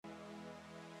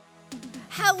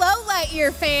Hello,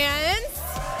 Lightyear fans!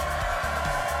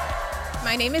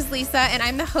 My name is Lisa, and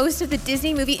I'm the host of the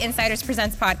Disney Movie Insiders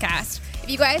Presents podcast. If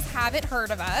you guys haven't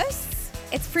heard of us,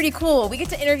 it's pretty cool. We get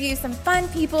to interview some fun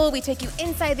people. We take you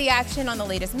inside the action on the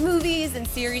latest movies and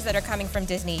series that are coming from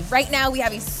Disney. Right now, we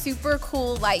have a super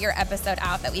cool Lightyear episode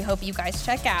out that we hope you guys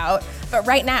check out. But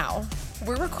right now,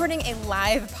 we're recording a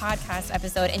live podcast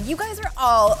episode, and you guys are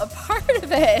all a part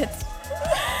of it.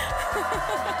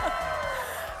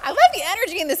 I love the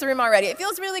energy in this room already. It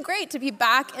feels really great to be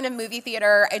back in a movie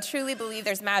theater. I truly believe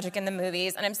there's magic in the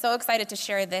movies, and I'm so excited to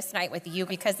share this night with you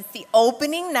because it's the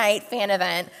opening night fan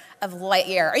event of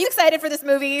Lightyear. Are you excited for this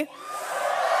movie?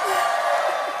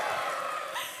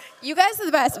 You guys are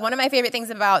the best. One of my favorite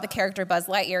things about the character Buzz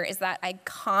Lightyear is that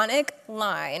iconic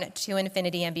line, "To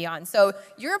Infinity and Beyond." So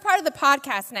you're a part of the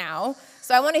podcast now,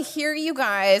 so I want to hear you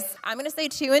guys. I'm going to say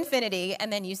 "To Infinity,"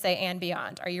 and then you say "and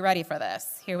beyond." Are you ready for this?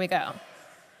 Here we go.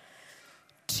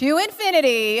 To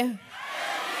infinity. And beyond.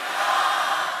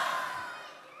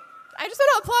 I just want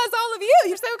to applaud all of you.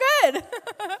 You're so good.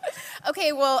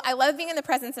 Okay, well, I love being in the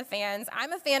presence of fans.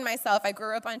 I'm a fan myself. I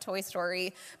grew up on Toy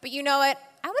Story. But you know what?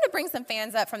 I want to bring some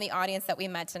fans up from the audience that we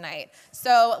met tonight.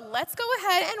 So let's go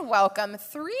ahead and welcome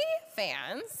 3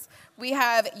 fans. We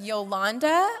have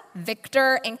Yolanda,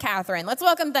 Victor, and Catherine. Let's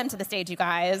welcome them to the stage, you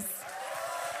guys.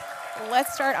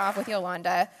 Let's start off with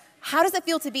Yolanda. How does it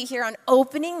feel to be here on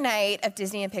opening night of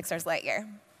Disney and Pixar's Lightyear?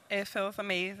 It feels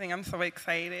amazing. I'm so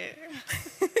excited.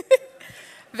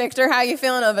 Victor, how are you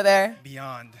feeling over there?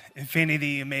 Beyond.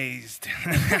 Infinity amazed.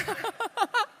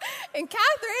 And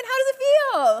Catherine, how does it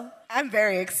feel? I'm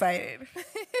very excited.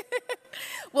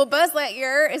 Well, Buzz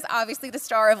Lightyear is obviously the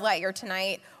star of Lightyear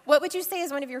tonight. What would you say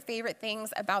is one of your favorite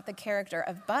things about the character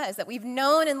of Buzz that we've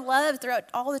known and loved throughout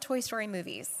all the Toy Story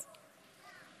movies?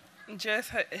 Just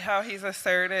how he's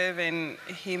assertive and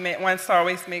he wants to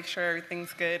always make sure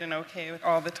everything's good and okay with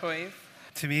all the toys.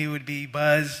 To me, it would be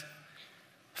Buzz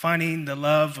finding the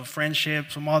love of friendship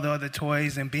from all the other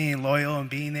toys and being loyal and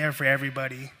being there for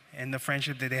everybody. And the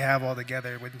friendship that they have all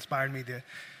together would inspire me to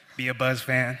be a Buzz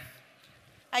fan.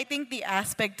 I think the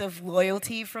aspect of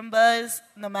loyalty from Buzz,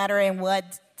 no matter in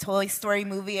what Toy Story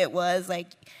movie it was, like,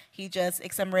 he just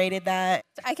accelerated that.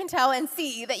 I can tell and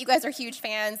see that you guys are huge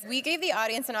fans. We gave the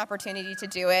audience an opportunity to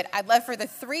do it. I'd love for the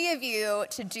 3 of you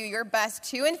to do your best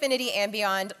To Infinity and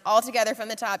Beyond, all together from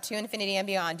the top, To Infinity and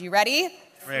Beyond. You ready?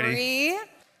 Ready. 3,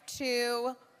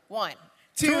 2, 1.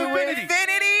 To infinity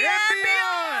and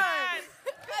beyond!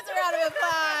 That's a round of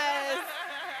applause.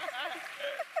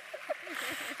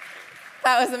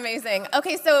 That was amazing.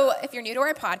 Okay, so if you're new to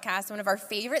our podcast, one of our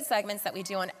favorite segments that we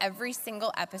do on every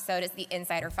single episode is the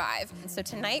Insider 5. And so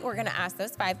tonight we're going to ask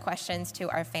those 5 questions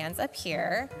to our fans up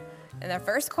here. And the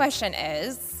first question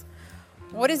is,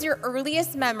 what is your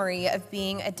earliest memory of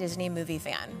being a Disney movie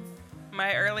fan?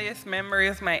 My earliest memory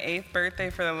is my 8th birthday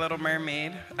for The Little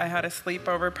Mermaid. I had a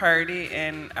sleepover party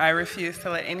and I refused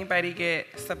to let anybody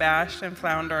get Sebastian,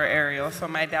 Flounder, or Ariel, so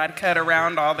my dad cut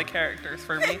around all the characters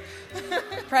for me.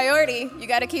 Priority. You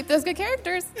got to keep those good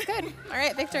characters. Good. All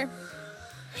right, Victor.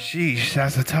 Sheesh,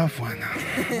 that's a tough one.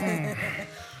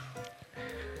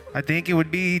 I think it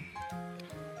would be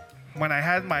when I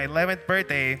had my 11th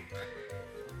birthday,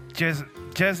 just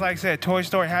like I said, Toy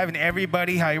Story, having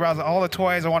everybody, how he aroused all the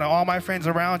toys. I wanted all my friends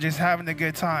around, just having a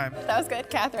good time. That was good.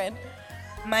 Catherine.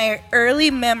 My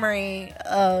early memory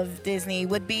of Disney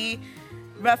would be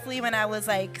roughly when I was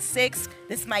like 6.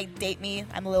 This might date me.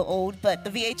 I'm a little old, but the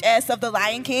VHS of The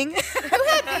Lion King. Who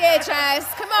had VHS?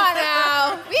 Come on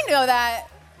now. We know that.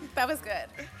 That was good.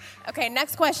 Okay,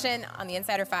 next question on the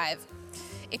Insider 5.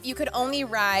 If you could only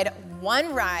ride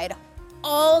one ride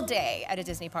all day at a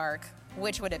Disney park,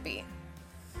 which would it be?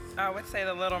 I would say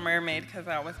The Little Mermaid because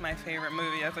that was my favorite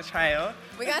movie as a child.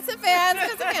 We got some fans. We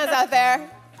got some fans out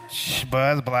there. Shh,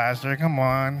 Buzz Blaster, come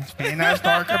on. Being that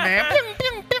Star Command.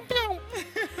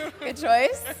 Good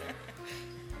choice.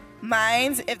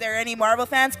 Mine's, if there are any Marvel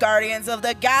fans, Guardians of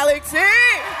the Galaxy.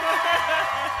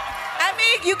 I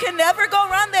mean, you can never go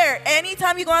wrong there.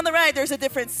 Anytime you go on the ride, there's a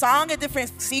different song, a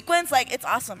different sequence. Like, it's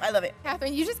awesome. I love it.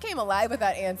 Catherine, you just came alive with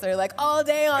that answer, like all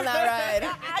day on that ride.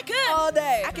 I could. All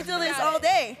day. I could do this all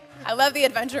day. I love the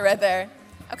adventure right there.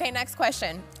 Okay, next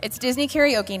question. It's Disney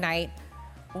karaoke night.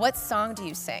 What song do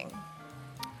you sing?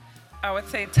 I would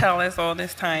say Tell As Old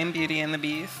As Time, Beauty and the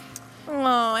Beast. Oh,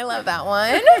 I love that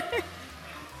one.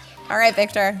 All right,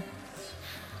 Victor.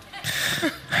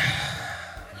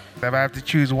 If I have to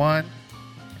choose one,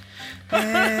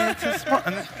 it's a small.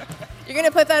 You're going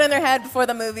to put that in their head before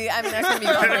the movie. I mean, that's going to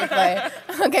be on replay.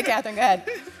 Okay, Catherine, go ahead.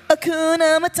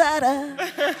 Hakuna Matata.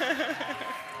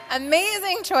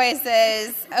 Amazing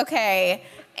choices. Okay.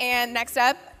 And next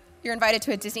up, you're invited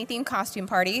to a Disney-themed costume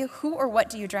party. Who or what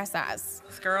do you dress as?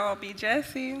 This girl will be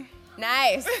Jessie.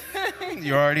 Nice.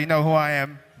 You already know who I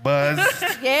am, Buzz.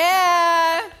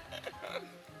 Yeah.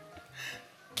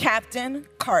 Captain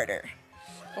Carter.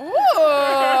 Ooh.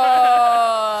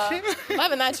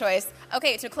 Loving that choice.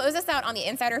 Okay, to close us out on the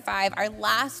Insider 5, our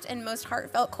last and most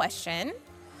heartfelt question.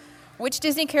 Which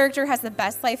Disney character has the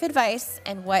best life advice,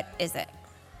 and what is it?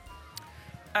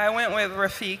 I went with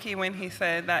Rafiki when he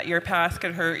said that your past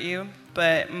could hurt you,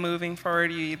 but moving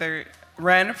forward, you either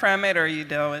run from it or you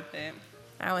deal with it.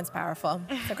 That one's powerful.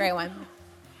 It's a great one.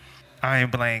 I am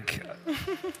blank.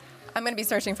 I'm going to be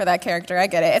searching for that character. I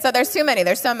get it. So there's too many.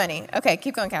 There's so many. Okay,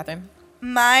 keep going, Catherine.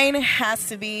 Mine has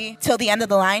to be Till the End of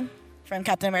the Line from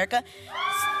Captain America.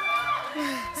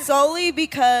 Solely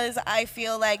because I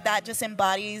feel like that just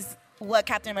embodies what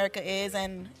Captain America is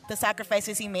and the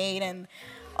sacrifices he made and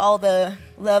all the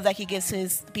love that he gives to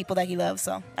his people that he loves.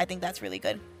 So I think that's really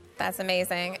good. That's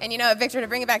amazing. And you know, Victor, to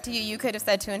bring it back to you, you could have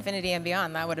said To Infinity and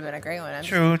Beyond. That would have been a great one. I'm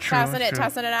True. tossing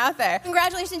it out there.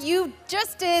 Congratulations, you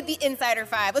just did the Insider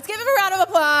 5. Let's give him a round of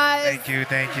applause. Thank you.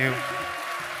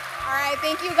 All right,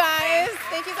 thank you guys.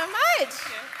 Thank you so much.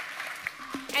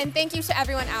 And thank you to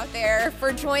everyone out there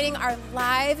for joining our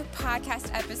live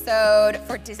podcast episode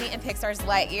for Disney and Pixar's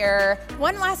Lightyear.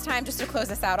 One last time, just to close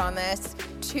us out on this,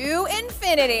 To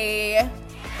Infinity.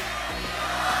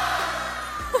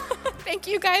 Thank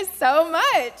you guys so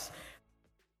much.